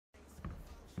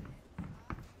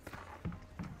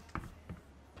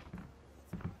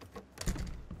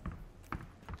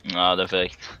Ja, det er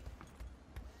fekt.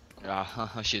 Ja,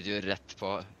 han skyter jo rett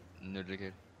på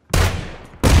nullekull.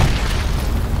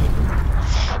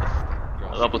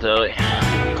 Rapporterer jeg.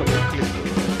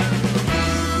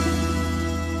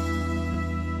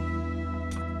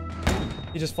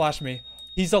 He just flashed me.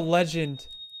 He's a legend.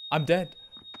 I'm dead.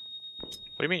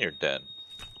 What do you mean you're dead?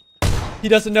 He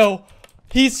doesn't know.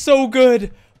 He's so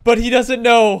good, but he doesn't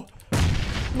know.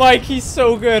 Mike, he's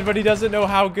so good, but he doesn't know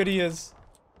how good he is.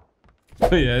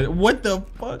 Oh yeah, what the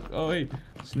fuck? Oh wait,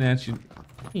 snatch you.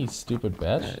 You stupid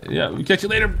bitch. Yeah, we catch you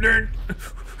later, nerd.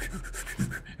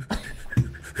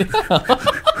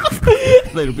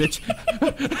 Later, bitch.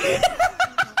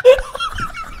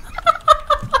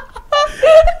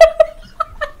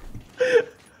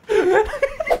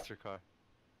 That's your car.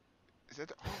 Is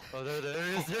it? Oh, there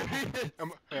he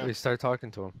is. We start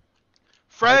talking to him.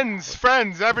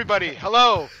 Friends, everybody,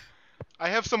 hello. I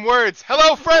have some words.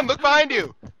 Hello, friend, look behind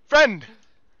you. Friend.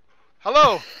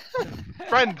 Hello.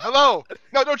 Friend, hello.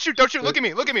 No, don't shoot, look at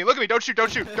me, don't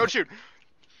shoot.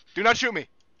 Do not shoot me.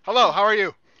 Hello, how are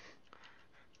you?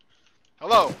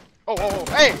 Hello. Oh,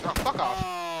 hey, oh, fuck off.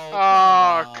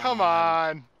 Oh, come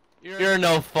on. You're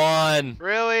no fun.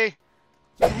 Really?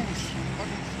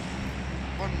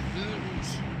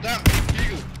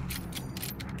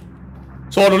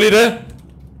 Så du lige det?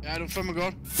 Ja, det var fandme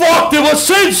godt. Fuck, det var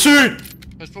sindssygt!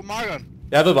 Pas på markeren.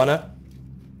 Jeg ved, hvor han er.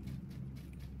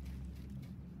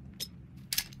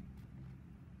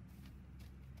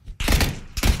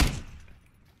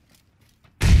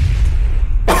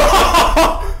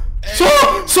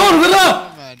 Så du det der?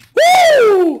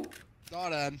 Woo!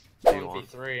 Sådan.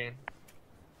 1v3.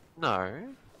 No.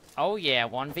 Oh yeah,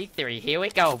 1v3. Here we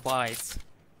go, boys.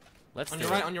 Let's On do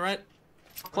your right, it. on your right.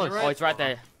 Close. Oh, it's right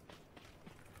there.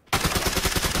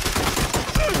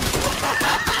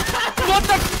 What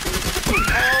the?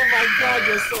 Oh my god,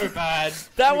 you're so bad.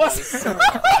 That was so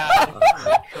bad.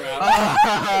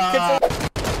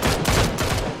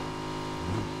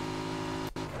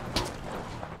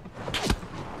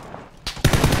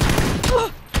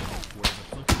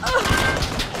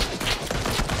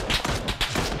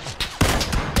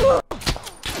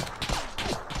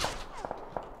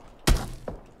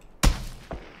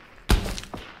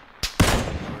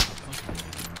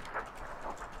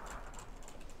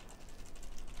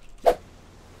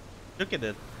 Look at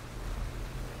it.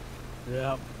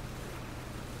 Yeah.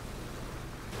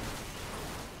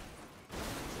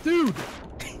 Dude!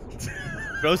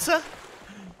 Rosa?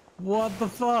 What the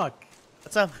fuck?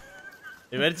 What's up?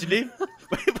 You ready to leave?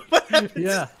 Wait, what happened?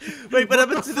 Yeah. Wait, what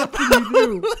happened to the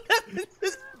you do?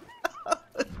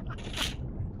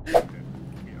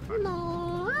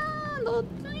 No,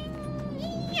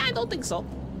 I don't think so.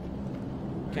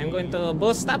 Okay, I'm going to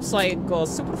bus stop so I go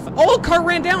super fast. Oh, car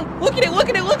ran down! Look at it!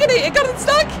 It got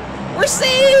stuck! We're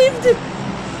saved!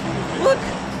 Look!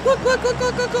 Look!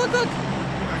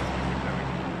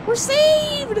 We're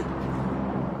saved!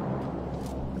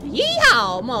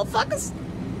 Yeehaw, motherfuckers!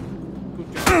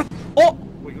 Oh!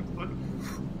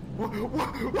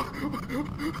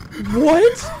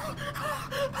 What?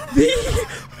 The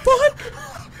fuck?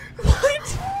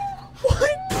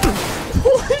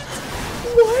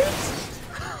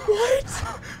 What?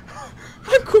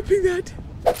 I'm clipping that.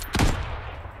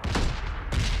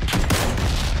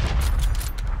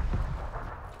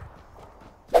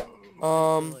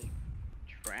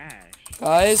 Trash.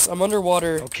 Guys, I'm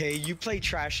underwater. Okay, you play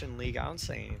trash in League. I don't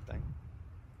say anything.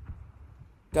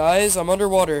 Guys, I'm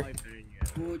underwater.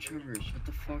 Oh, Trevor, shut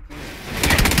the fuck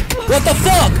up. What the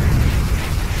fuck?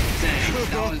 Dang,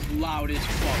 that was loud as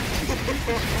fuck.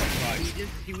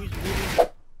 He was really...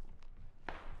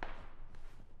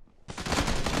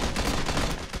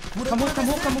 Come on.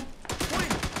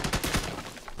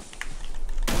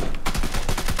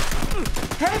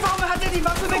 Hey, warum hat er die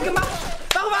Waffe weggemacht?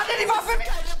 Warum hat er die Waffe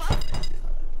weggemacht?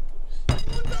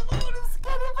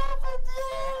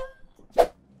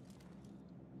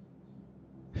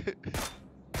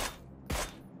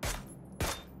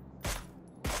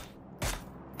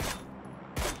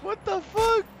 What the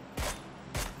fuck?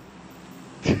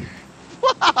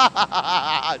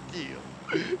 Deal.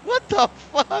 What the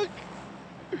fuck?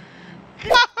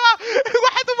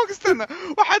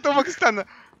 واحد امك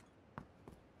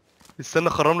استنى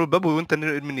خرم له الباب وانت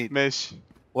منين ماشي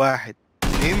 1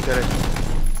 2 3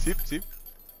 سيب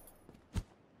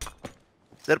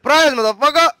سربرايز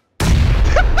مدفقة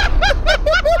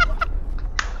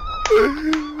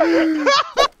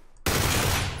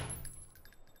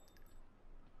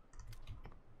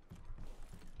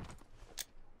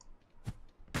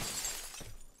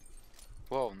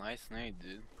Whoa, nice nade,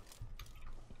 dude.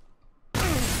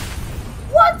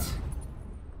 What?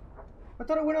 I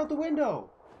thought it went out the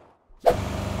window.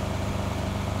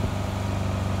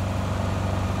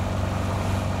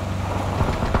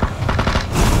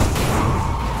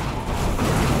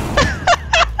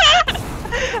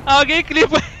 Alguém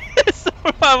clipa isso,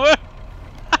 por favor.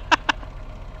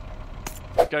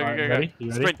 Go.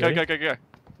 Sprint, go.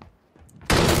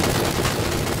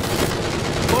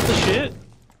 What the shit?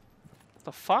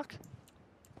 The fuck?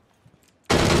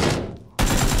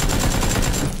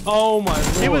 Oh my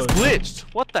lord. He was glitched.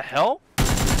 What the hell?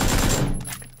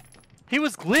 He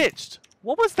was glitched.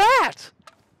 What was that?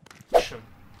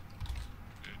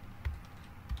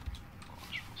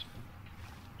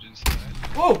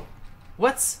 Whoa!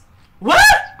 What? What?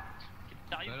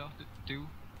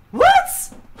 What?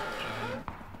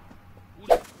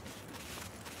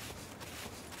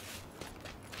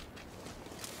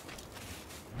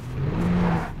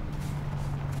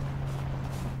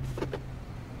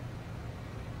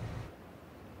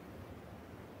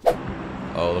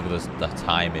 Oh, look at this, the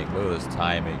timing. Look at this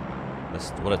timing.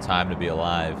 What a time to be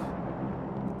alive.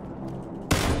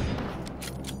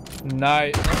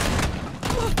 Nice.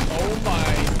 Oh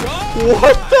my god!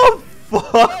 What the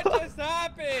fuck? What just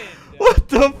happened? What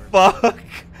the fuck?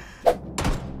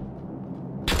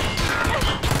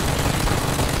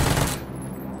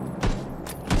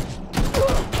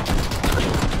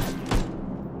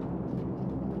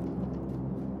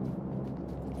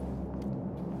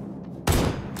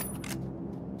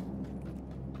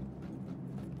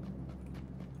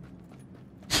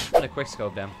 A quick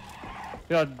scope them.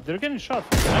 Yeah, they're getting shot.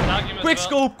 Quick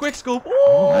scope, quick scope.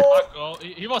 Oh,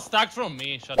 he was stacked from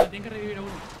me. Shut up.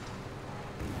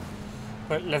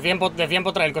 Les di en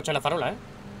potra el coche en la farola,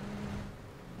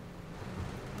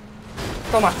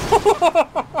 Toma.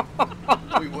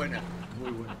 Muy buena,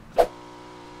 muy buena.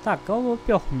 Tak, kogo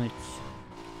piochnąć?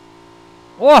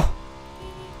 O!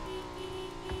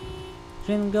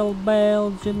 Jingle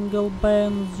bell, jingle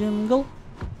bells, jingle.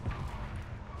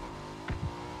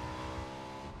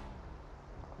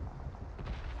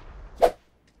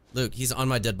 Luke, he's on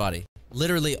my dead body.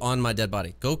 Literally on my dead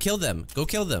body. Go kill them. Go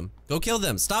kill them. Go kill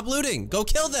them. Stop looting. Go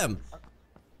kill them.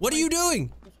 What are you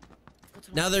doing?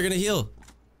 Now they're gonna heal.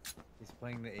 He's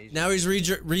playing the Asian. Now he's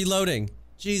reloading.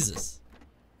 Jesus.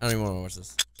 I don't even want to watch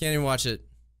this. Can't even watch it.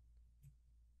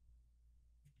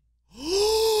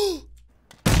 Oh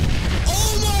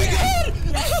my god!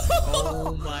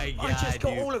 Oh my god, I just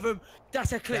got dude. all of them.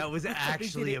 That's a clip. That was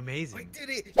actually amazing. I did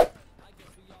it.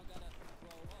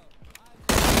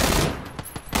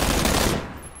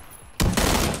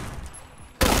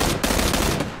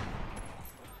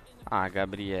 Ah,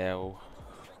 Gabriel.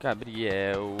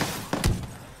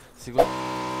 Segura.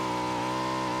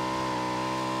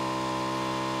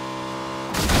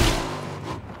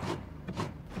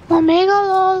 Omega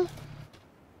lol.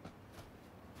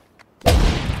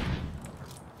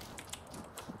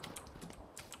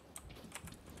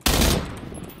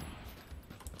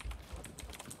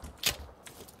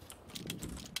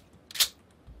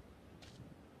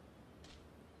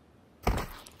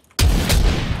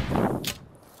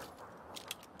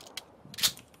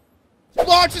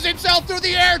 Launches himself through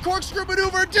the air, corkscrew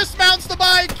maneuver, dismounts the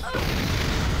bike,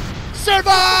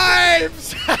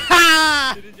 survives!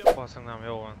 Passar na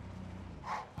meu one.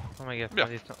 Oh my god,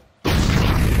 dit.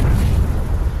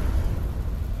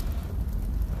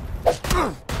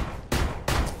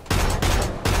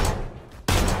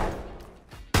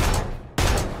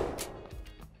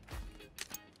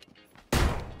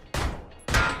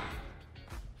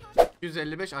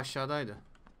 ...155 aşağıdaydı.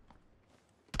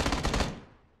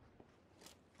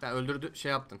 Sen öldürdü,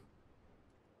 şey yaptın.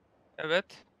 Evet.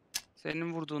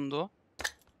 Senin vurduğundu o.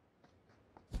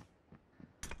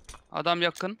 Adam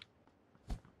yakın.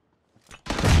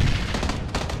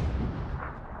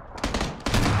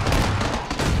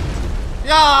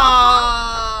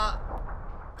 Ya!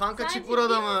 Kanka çık vur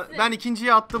adamı. Ben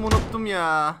ikinciyi attım, unuttum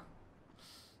ya.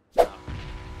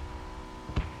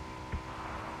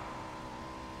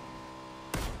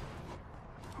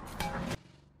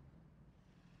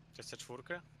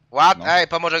 What? Ej,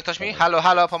 pomoże ktoś mi? Halo,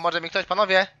 halo, pomoże mi ktoś,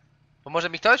 panowie? Pomoże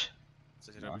mi ktoś?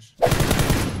 Co ty robisz?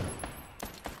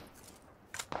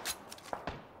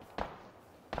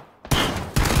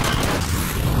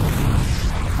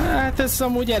 Hát ez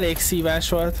amúgy elég szívás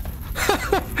volt.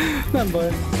 Nem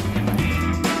baj.